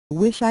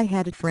Wish I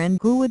had a friend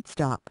who would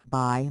stop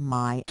by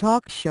my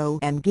talk show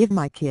and give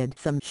my kid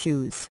some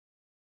shoes.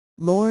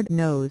 Lord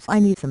knows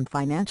I need some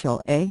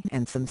financial aid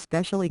and some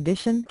special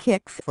edition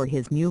kicks for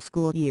his new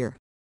school year.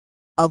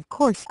 Of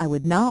course I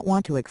would not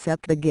want to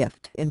accept the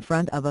gift in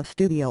front of a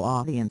studio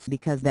audience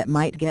because that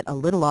might get a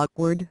little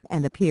awkward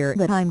and appear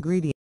that I'm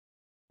greedy.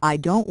 I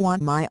don't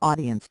want my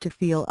audience to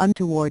feel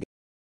untoward.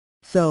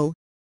 So,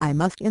 I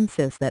must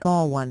insist that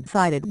all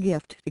one-sided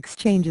gift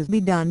exchanges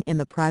be done in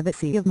the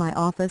privacy of my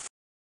office.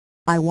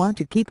 I want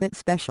to keep it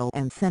special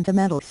and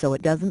sentimental so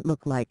it doesn't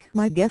look like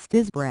my guest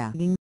is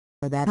bragging,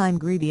 or that I'm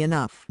greedy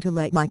enough to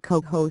let my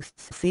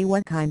co-hosts see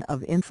what kind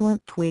of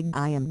insolent twig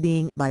I am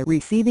being by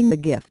receiving the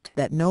gift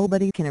that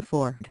nobody can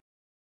afford.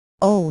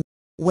 Oh,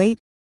 wait.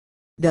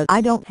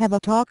 I don't have a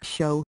talk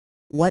show.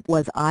 What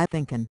was I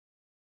thinking?